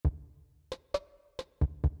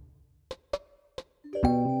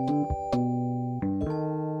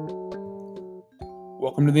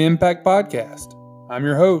Welcome to the Impact Podcast. I'm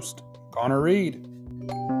your host, Connor Reed.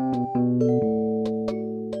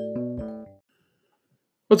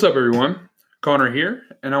 What's up, everyone? Connor here,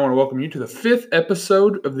 and I want to welcome you to the 5th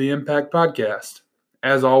episode of the Impact Podcast.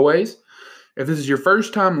 As always, if this is your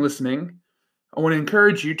first time listening, I want to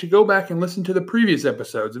encourage you to go back and listen to the previous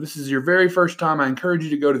episodes. If this is your very first time, I encourage you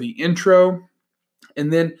to go to the intro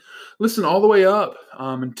and then listen all the way up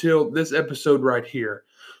until this episode right here.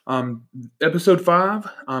 Episode 5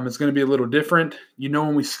 is going to be a little different. You know,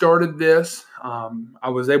 when we started this, I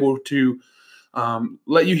was able to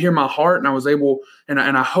let you hear my heart, and I was able, and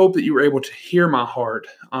I hope that you were able to hear my heart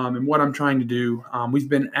and what I'm trying to do. We've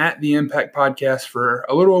been at the Impact Podcast for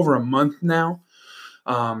a little over a month now,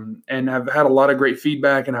 and I've had a lot of great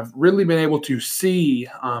feedback, and I've really been able to see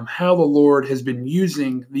how the Lord has been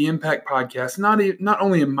using the Impact Podcast, not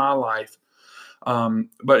only in my life,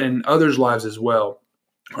 but in others' lives as well.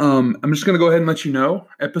 I'm just going to go ahead and let you know,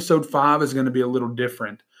 episode 5 is going to be a little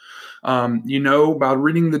different. You know, by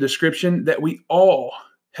reading the description, that we all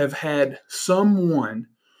have had someone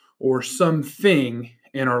or something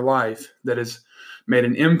in our life that has made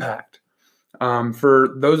an impact.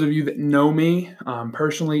 For those of you that know me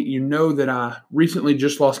personally, you know that I recently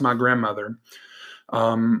just lost my grandmother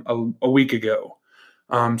a week ago.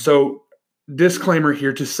 So disclaimer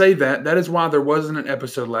here to say that is why there wasn't an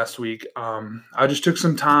episode last week. I just took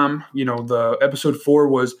some time. You know, the episode 4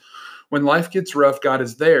 was When Life Gets Rough, God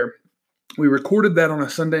is There. We recorded that on a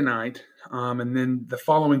Sunday night. And then the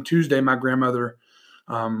following Tuesday, my grandmother,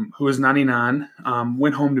 who is 99,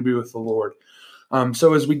 went home to be with the Lord.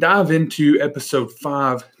 So as we dive into episode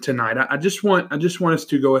 5 tonight, I just want us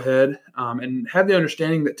to go ahead and have the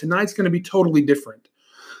understanding that tonight's going to be totally different.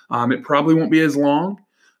 It probably won't be as long.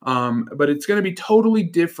 But it's going to be totally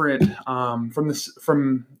different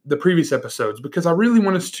from the previous episodes, because I really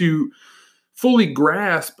want us to fully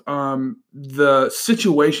grasp the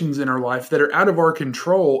situations in our life that are out of our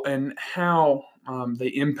control and how they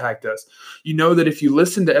impact us. You know that if you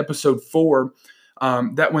listen to episode 4,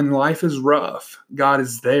 that when life is rough, God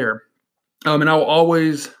is there. And I will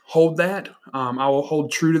always hold that. I will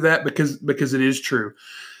hold true to that because it is true.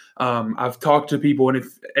 I've talked to people, and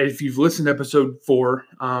if you've listened to episode 4,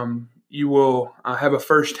 you will have a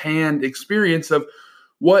firsthand experience of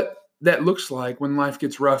what that looks like when life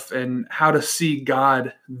gets rough and how to see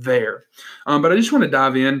God there. But I just want to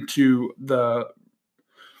dive into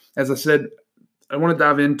as I said, I want to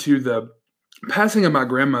dive into the passing of my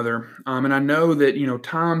grandmother. And I know that, you know,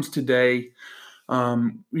 times today,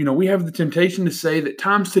 we have the temptation to say that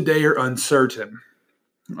times today are uncertain.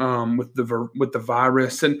 With the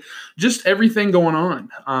virus and just everything going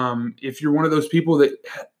on. If you're one of those people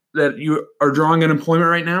that you are drawing unemployment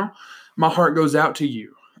right now, my heart goes out to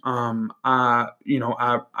you. I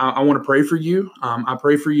want to pray for you. I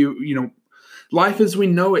pray for you. You know, life as we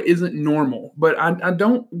know it isn't normal, but I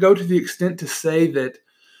don't go to the extent to say that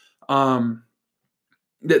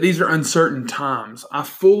that these are uncertain times. I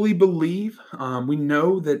fully believe, we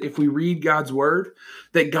know that if we read God's word,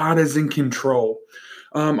 that God is in control.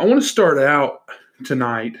 I want to start out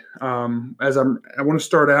tonight, I want to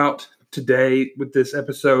start out today with this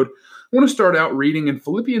episode. I want to start out reading in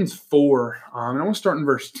Philippians 4, and I want to start in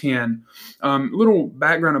verse 10. A little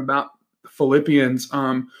background about Philippians.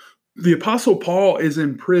 The Apostle Paul is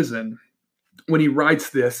in prison when he writes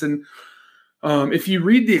this, and if you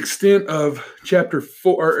read the extent of chapter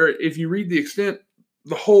 4, or if you read the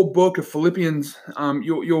whole book of Philippians,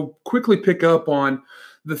 you'll quickly pick up on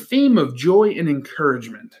the theme of joy and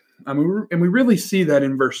encouragement. And we really see that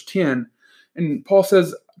in verse 10. And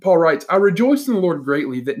Paul writes, I rejoice in the Lord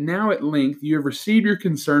greatly that now at length you have received your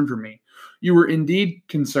concern for me. You were indeed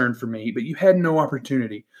concerned for me, but you had no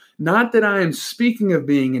opportunity. Not that I am speaking of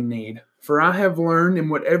being in need, for I have learned in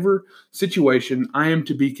whatever situation I am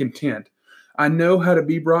to be content. I know how to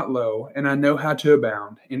be brought low, and I know how to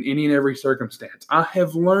abound in any and every circumstance. I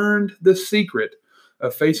have learned the secret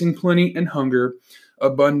of facing plenty and hunger,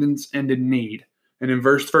 abundance and in need. And in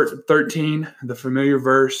verse 13, the familiar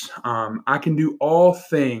verse, I can do all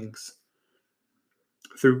things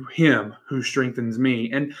through him who strengthens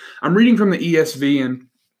me. And I'm reading from the ESV, and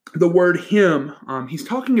the word him, he's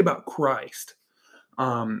talking about Christ.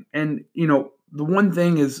 And, you know, the one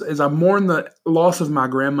thing is I mourn the loss of my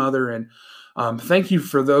grandmother, and thank you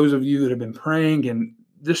for those of you that have been praying and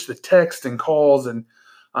just the text and calls, and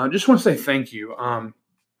just want to say thank you.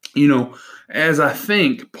 You know, as I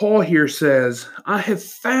think, Paul here says, I have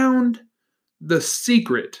found the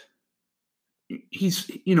secret. He's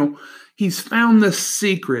found the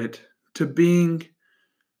secret to being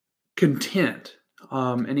content.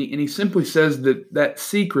 And he simply says that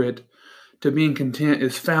secret to being content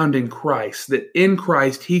is found in Christ, that in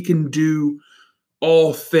Christ he can do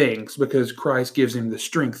all things because Christ gives him the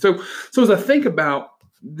strength. So as I think about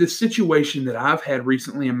the situation that I've had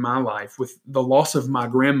recently in my life with the loss of my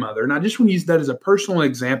grandmother, and I just want to use that as a personal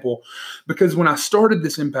example because when I started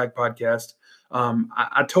this Impact podcast,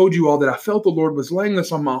 I told you all that I felt the Lord was laying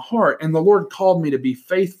this on my heart, and the Lord called me to be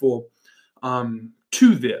faithful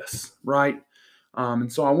to this, right?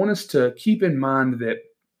 And so I want us to keep in mind that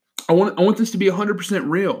I want this to be 100%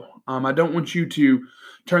 real. I don't want you to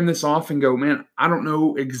turn this off and go, man, I don't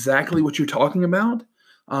know exactly what you're talking about.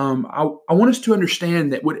 I want us to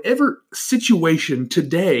understand that whatever situation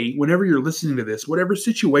today, whenever you're listening to this, whatever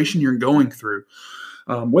situation you're going through,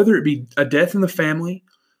 whether it be a death in the family,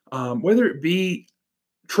 whether it be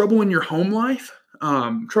trouble in your home life,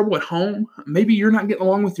 trouble at home, maybe you're not getting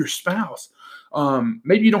along with your spouse,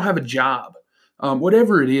 maybe you don't have a job,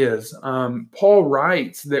 whatever it is, Paul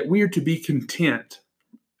writes that we are to be content.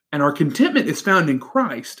 And our contentment is found in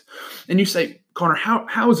Christ. And you say, Connor,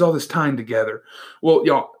 how is all this tying together? Well,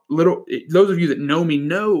 y'all, those of you that know me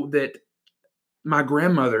know that my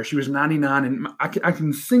grandmother, she was 99, and I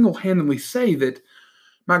can single-handedly say that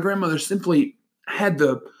my grandmother simply had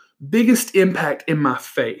the biggest impact in my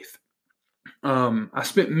faith. I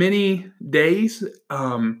spent many days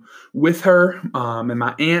with her and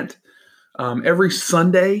my aunt. Every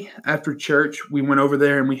Sunday after church, we went over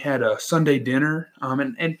there and we had a Sunday dinner.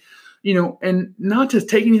 And not to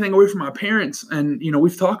take anything away from my parents, and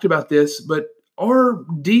we've talked about this, but our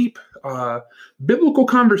deep biblical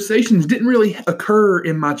conversations didn't really occur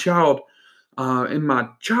in my childhood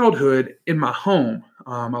in my home.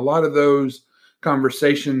 A lot of those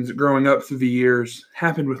conversations growing up through the years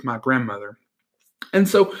happened with my grandmother, and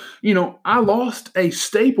so I lost a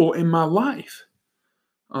staple in my life.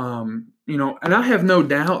 And I have no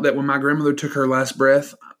doubt that when my grandmother took her last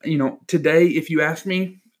breath, today, if you ask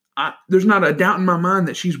me, there's not a doubt in my mind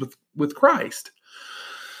that she's with Christ.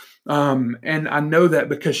 And I know that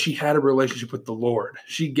because she had a relationship with the Lord.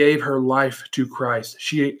 She gave her life to Christ.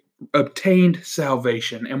 She obtained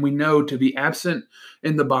salvation. And we know to be absent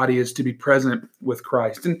in the body is to be present with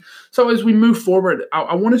Christ. And so as we move forward,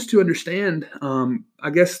 I want us to understand, I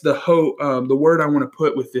guess the word I want to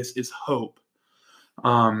put with this is hope.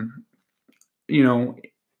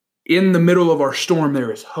 In the middle of our storm,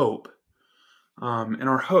 there is hope.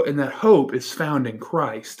 And that hope is found in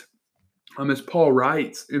Christ. As Paul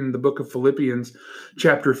writes in the book of Philippians,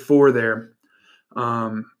 chapter 4 there,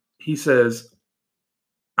 he says,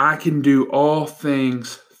 I can do all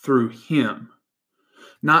things through him,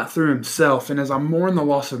 not through himself. And as I mourn the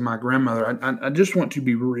loss of my grandmother, I just want to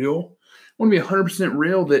be real. I want to be 100%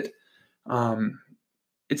 real that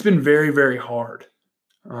it's been very, very hard.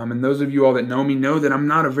 And those of you all that know me know that I'm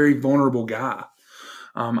not a very vulnerable guy.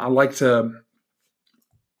 I like to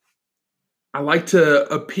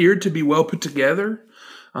appear to be well put together.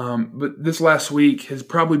 But this last week has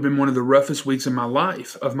probably been one of the roughest weeks of my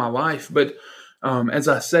life. But as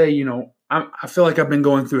I say, I feel like I've been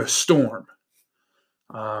going through a storm.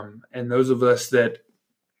 And those of us that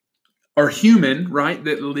are human, right,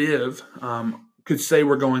 that live, could say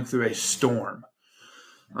we're going through a storm.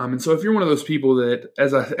 And so if you're one of those people that,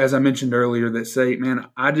 as I mentioned earlier, that say, man,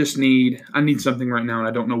 I need something right now and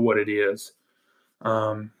I don't know what it is.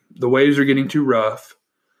 The waves are getting too rough.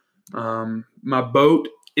 My boat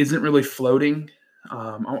isn't really floating.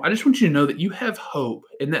 I just want you to know that you have hope,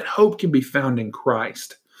 and that hope can be found in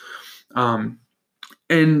Christ.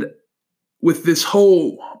 And with this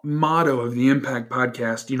whole motto of the Impact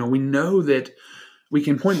Podcast, we know that we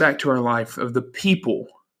can point back to our life of the people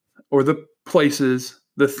or the places,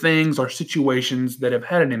 the things, or situations that have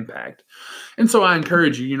had an impact. And so I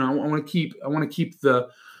encourage you, I want to keep the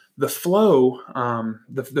flow,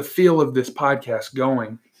 the feel of this podcast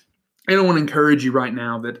going. And I want to encourage you right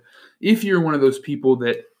now that if you're one of those people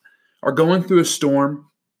that are going through a storm,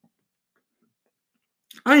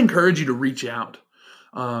 I encourage you to reach out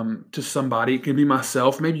to somebody. It can be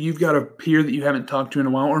myself. Maybe you've got a peer that you haven't talked to in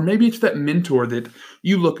a while, or maybe it's that mentor that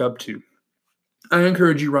you look up to. I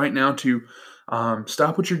encourage you right now to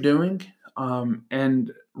stop what you're doing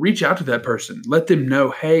and reach out to that person. Let them know,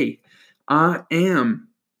 hey, I am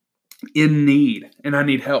in need and I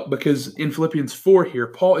need help. Because in Philippians 4 here,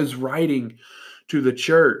 Paul is writing to the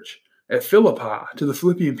church at Philippi, to the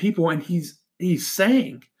Philippian people, and he's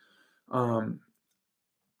saying,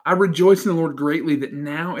 I rejoice in the Lord greatly that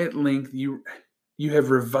now at length you have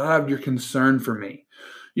revived your concern for me.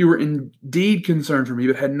 You were indeed concerned for me,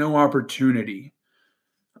 but had no opportunity.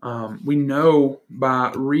 We know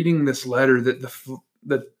by reading this letter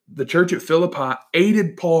that the church at Philippi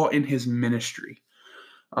aided Paul in his ministry.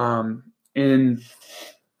 In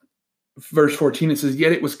verse 14, it says,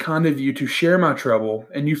 "Yet it was kind of you to share my trouble,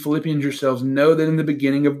 and you Philippians yourselves know that in the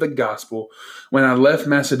beginning of the gospel, when I left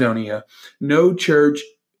Macedonia, no church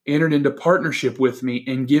entered into partnership with me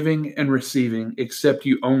in giving and receiving, except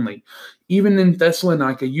you only. Even in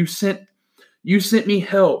Thessalonica, you sent me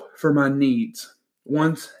help for my needs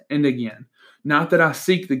once and again. Not that I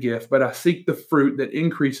seek the gift, but I seek the fruit that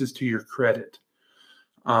increases to your credit."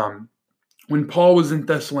 When Paul was in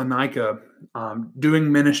Thessalonica,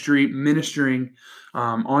 doing ministering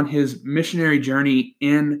on his missionary journey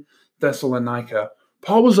in Thessalonica,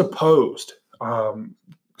 Paul was opposed,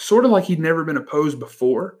 sort of like he'd never been opposed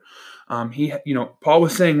before. Paul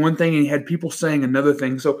was saying one thing and he had people saying another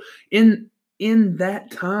thing. So in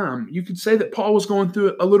that time, you could say that Paul was going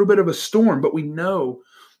through a little bit of a storm, but we know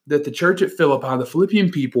that the church at Philippi, the Philippian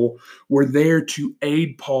people, were there to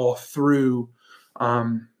aid Paul through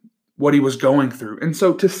what he was going through. And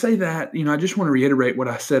so to say that, I just want to reiterate what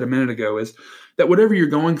I said a minute ago, is that whatever you're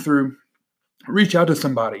going through, reach out to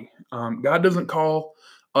somebody. God doesn't call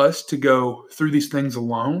us to go through these things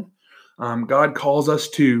alone. God calls us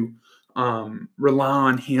to rely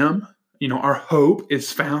on Him. Our hope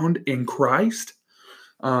is found in Christ.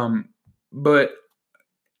 But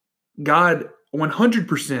God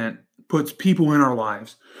 100% puts people in our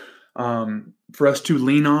lives for us to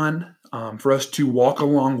lean on, for us to walk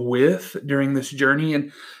along with during this journey,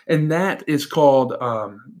 and that is called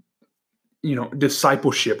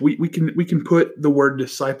discipleship. We can put the word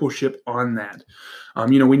discipleship on that.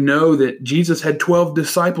 We know that Jesus had 12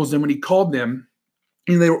 disciples, and when He called them,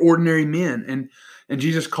 they were ordinary men, and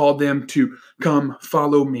Jesus called them to come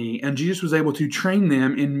follow me, and Jesus was able to train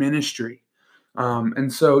them in ministry.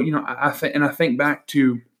 And so I think back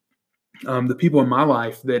to the people in my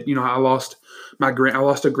life that I lost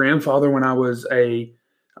a grandfather when I was a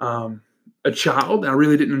child. I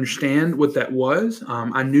really didn't understand what that was.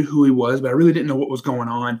 I knew who he was, but I really didn't know what was going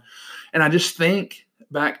on. And I just think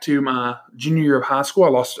back to my junior year of high school, I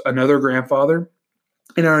lost another grandfather,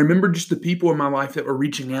 and I remember just the people in my life that were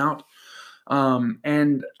reaching out,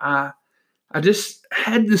 and I just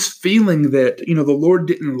had this feeling that the Lord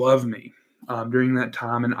didn't love me during that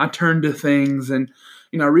time, and I turned to things, and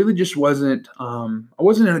I really just wasn't. I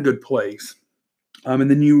wasn't in a good place.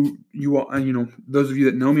 And then those of you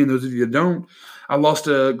that know me and those of you that don't, I lost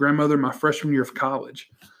a grandmother my freshman year of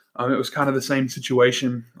college. It was kind of the same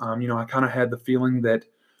situation. I kind of had the feeling that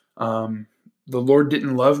the Lord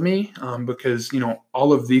didn't love me because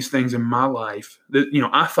all of these things in my life that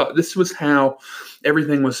I thought this was how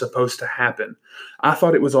everything was supposed to happen. I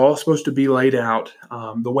thought it was all supposed to be laid out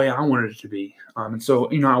the way I wanted it to be, and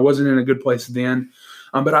so I wasn't in a good place then.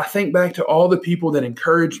 But I think back to all the people that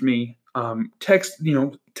encouraged me,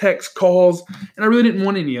 text calls, and I really didn't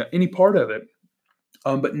want any part of it.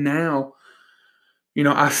 But now,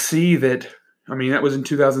 I see that. That was in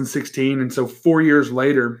 2016, and so 4 years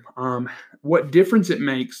later, what difference it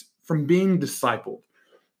makes from being discipled.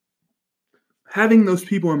 Having those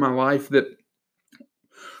people in my life that,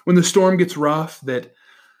 when the storm gets rough, that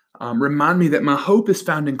remind me that my hope is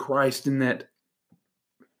found in Christ, and that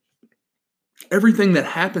everything that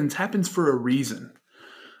happens for a reason.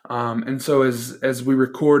 And so as we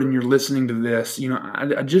record and you're listening to this,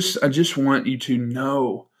 I just want you to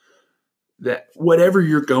know that whatever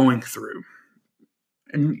you're going through,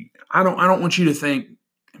 and I don't want you to think,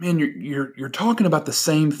 man, you're talking about the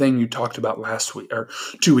same thing you talked about last week or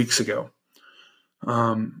 2 weeks ago.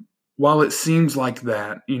 While it seems like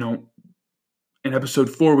that, in episode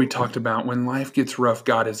 4, we talked about when life gets rough,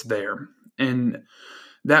 God is there. And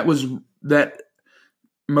that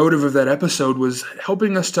motive of that episode was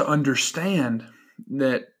helping us to understand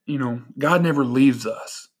that, God never leaves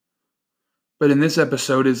us. But in this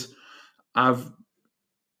episode I've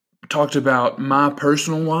talked about my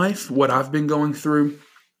personal life, what I've been going through.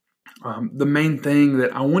 The main thing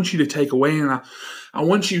that I want you to take away, and I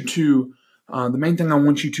want you to, the main thing I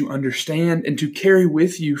want you to understand and to carry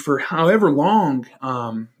with you for however long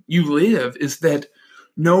you live, is that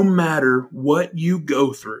no matter what you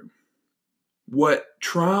go through, what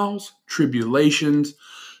trials, tribulations,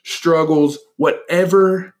 struggles,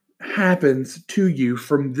 whatever happens to you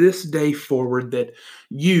from this day forward, that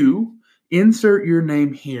you insert your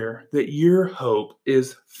name here, that your hope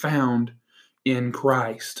is found in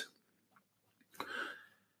Christ.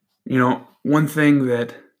 One thing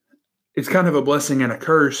that it's kind of a blessing and a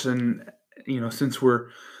curse, and since we're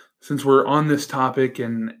on this topic,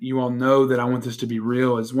 and you all know that I want this to be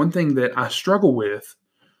real, is one thing that I struggle with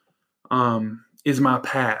is my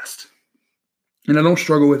past. And I don't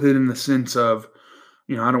struggle with it in the sense of,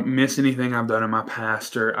 I don't miss anything I've done in my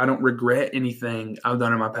past, or I don't regret anything I've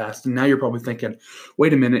done in my past. And now you're probably thinking,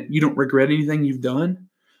 wait a minute, you don't regret anything you've done?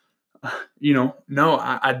 No,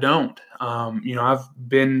 I don't. I've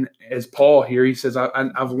been, as Paul here, he says,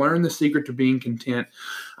 I've learned the secret to being content.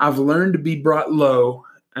 I've learned to be brought low,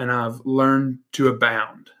 and I've learned to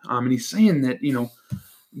abound. And he's saying that,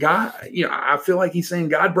 God, I feel like he's saying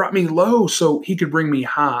God brought me low so he could bring me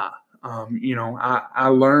high. I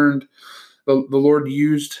learned the Lord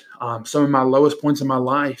used some of my lowest points in my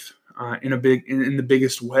life in the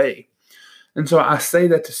biggest way. And so I say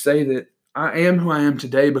that to say that I am who I am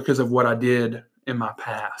today because of what I did in my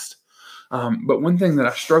past. But one thing that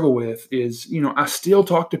I struggle with is, I still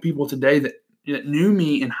talk to people today that knew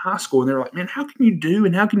me in high school, and they're like, man, how can you do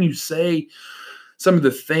and how can you say some of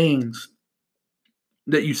the things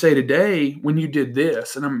that you say today when you did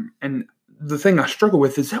this? And the thing I struggle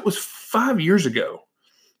with is that was 5 years ago.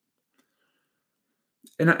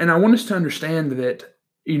 And I want us to understand that,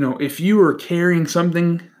 if you are carrying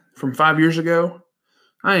something from 5 years ago,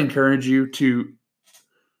 I encourage you to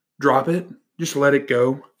drop it, just let it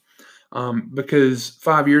go. Because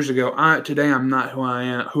 5 years ago, today I'm not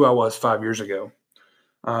who I was 5 years ago.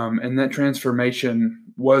 And that transformation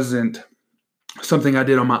wasn't something I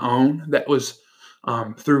did on my own. That was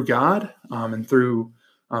through God and through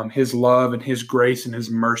His love and His grace and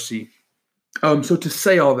His mercy. So to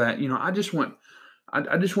say all that, I just want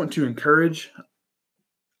to encourage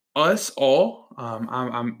us all.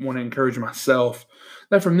 I want to encourage myself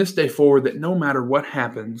that from this day forward, that no matter what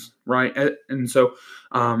happens, right? And so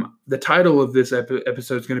the title of this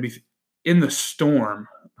episode is going to be "In the Storm,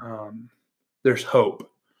 There's Hope."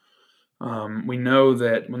 We know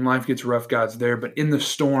that when life gets rough, God's there, but in the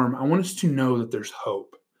storm, I want us to know that there's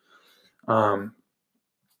hope. Paul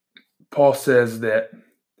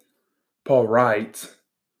writes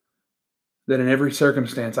that in every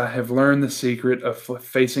circumstance I have learned the secret of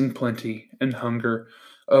facing plenty and hunger,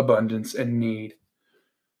 abundance and need.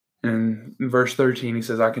 And in verse 13, he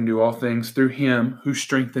says, I can do all things through Him who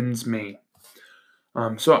strengthens me.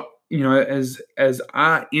 So as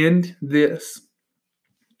I end this,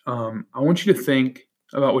 I want you to think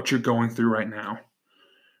about what you're going through right now,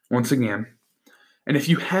 once again. And if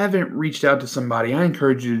you haven't reached out to somebody, I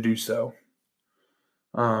encourage you to do so.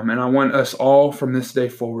 And I want us all from this day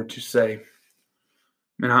forward to say,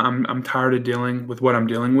 man, I'm tired of dealing with what I'm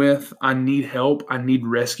dealing with. I need help. I need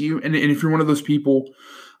rescue. And if you're one of those people,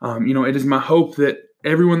 it is my hope that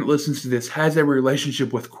everyone that listens to this has a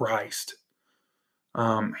relationship with Christ.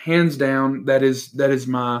 Hands down, that is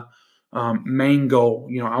my main goal.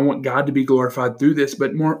 I want God to be glorified through this,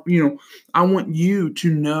 but more, I want you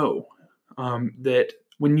to know that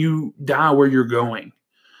when you die where you're going,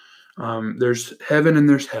 there's heaven and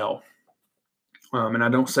there's hell. And I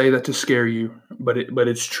don't say that to scare you, but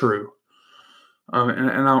it's true.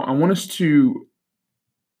 And I want us to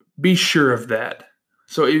be sure of that.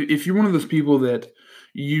 So if you're one of those people that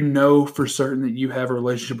for certain that you have a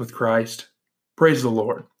relationship with Christ, praise the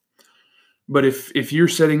Lord. But if you're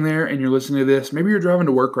sitting there and you're listening to this, maybe you're driving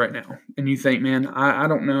to work right now and you think, man, I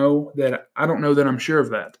don't know that I'm sure of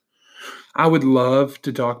that. I would love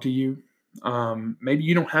to talk to you. Maybe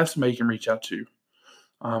you don't have somebody you can reach out to.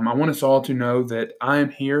 I want us all to know that I am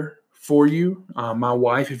here for you. My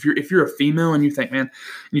wife, if you're a female and you think, man, and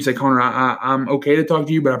you say, Connor, I'm okay to talk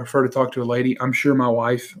to you, but I prefer to talk to a lady, I'm sure my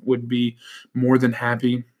wife would be more than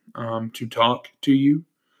happy to talk to you.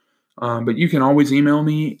 But you can always email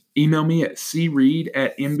me at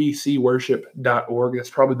creed@mbcworship.org. That's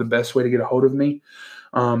probably the best way to get a hold of me.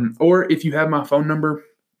 Or if you have my phone number,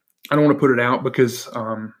 I don't want to put it out because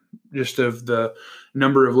just of the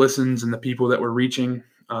number of listens and the people that we're reaching.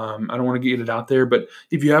 I don't want to get it out there, but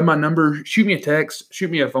if you have my number, shoot me a text, shoot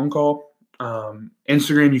me a phone call.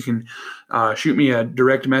 Instagram, you can shoot me a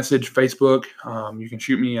direct message. Facebook, you can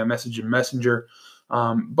shoot me a message in Messenger.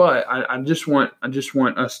 But I just want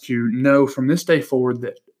us to know from this day forward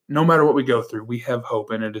that no matter what we go through, we have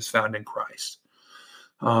hope, and it is found in Christ.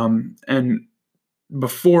 And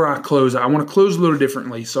before I close, I want to close a little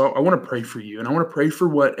differently. So I want to pray for you, and I want to pray for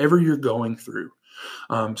whatever you're going through.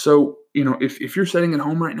 So if you're sitting at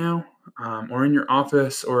home right now, or in your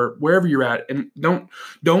office or wherever you're at, and don't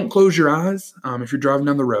close your eyes if you're driving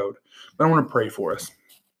down the road. But I want to pray for us.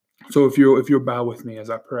 So if you'll bow with me as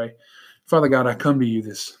I pray. Father God, I come to you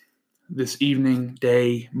this evening,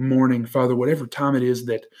 day, morning, Father, whatever time it is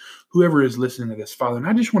that whoever is listening to this, Father, and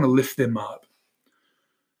I just want to lift them up.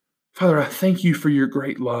 Father, I thank you for your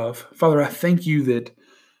great love. Father, I thank you that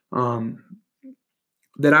I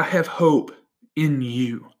have hope in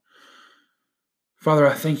you. Father,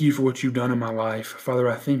 I thank you for what you've done in my life. Father,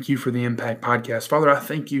 I thank you for the Impact Podcast. Father, I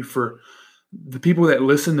thank you for the people that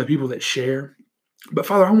listen, the people that share. But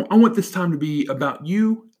Father, I want this time to be about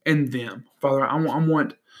you and them. Father, I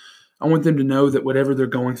want them to know that whatever they're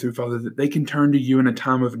going through, Father, that they can turn to you in a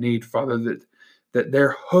time of need, Father, that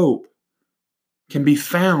their hope can be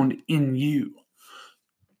found in you.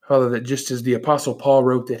 Father, that just as the Apostle Paul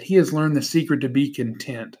wrote that he has learned the secret to be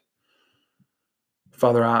content.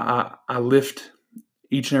 Father, I lift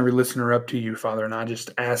each and every listener up to you, Father, and I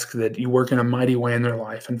just ask that you work in a mighty way in their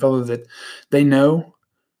life. And Father, that they know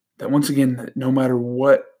that once again, that no matter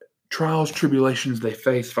what trials, tribulations they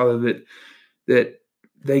face, Father, that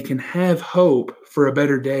they can have hope for a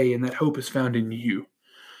better day, and that hope is found in you.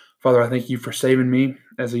 Father, I thank you for saving me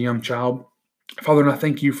as a young child. Father, and I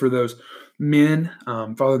thank you for those men,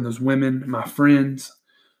 Father, and those women, my friends,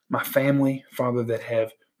 my family, Father, that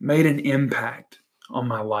have made an impact on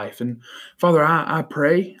my life. And Father, I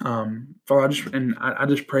pray, Father, I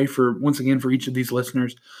just pray for once again for each of these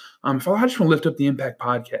listeners. Father, I just want to lift up the Impact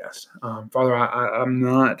Podcast. Father, I'm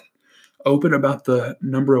not open about the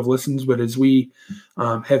number of listens, but as we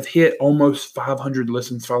have hit almost 500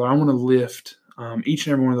 listens, Father, I want to lift each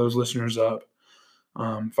and every one of those listeners up.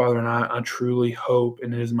 Father, and I truly hope,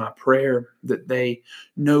 and it is my prayer that they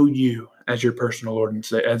know you as your personal Lord and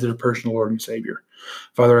as their personal Lord and Savior.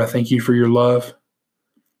 Father, I thank you for your love,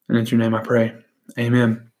 and in your name I pray.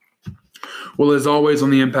 Amen. Well, as always on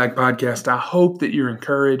the Impact Podcast, I hope that you're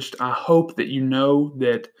encouraged. I hope that you know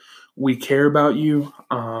that we care about you.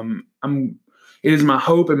 It is my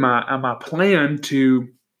hope and my plan to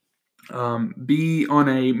be on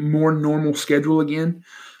a more normal schedule again.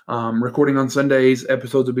 Recording on Sundays,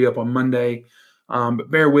 episodes will be up on Monday.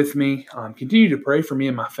 But bear with me. Continue to pray for me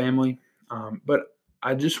and my family. But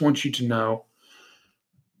I just want you to know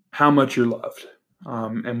how much you're loved.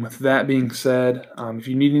 And with that being said, if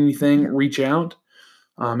you need anything, reach out.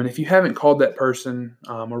 And if you haven't called that person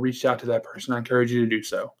or reached out to that person, I encourage you to do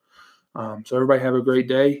so. So everybody have a great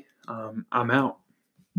day. I'm out.